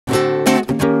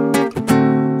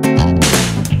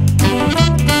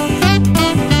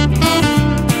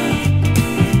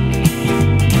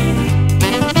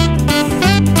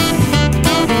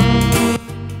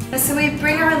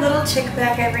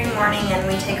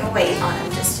a weight on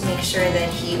him just to make sure that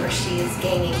he or she is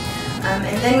gaining.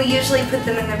 And then we usually put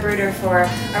them in the brooder for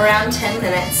around 10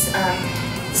 minutes.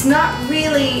 It's not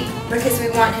really because we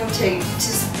want him to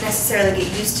necessarily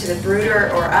get used to the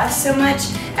brooder or us so much,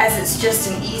 as it's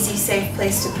just an easy, safe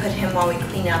place to put him while we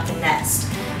clean out the nest.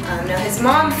 Now his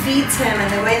mom feeds him,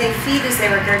 and the way they feed is they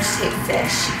regurgitate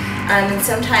fish. And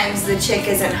sometimes the chick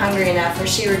isn't hungry enough, or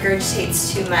she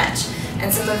regurgitates too much,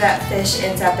 and some of that fish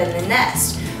ends up in the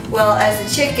nest. Well, as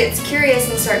the chick gets curious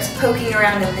and starts poking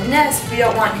around in the nest, we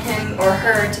don't want him or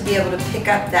her to be able to pick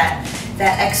up that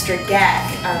extra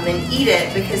gag and eat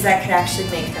it, because that could actually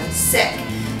make them sick.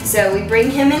 So we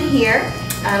bring him in here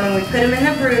and we put him in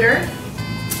the brooder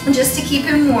just to keep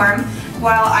him warm,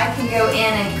 while I can go in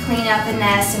and clean out the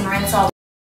nest and rinse all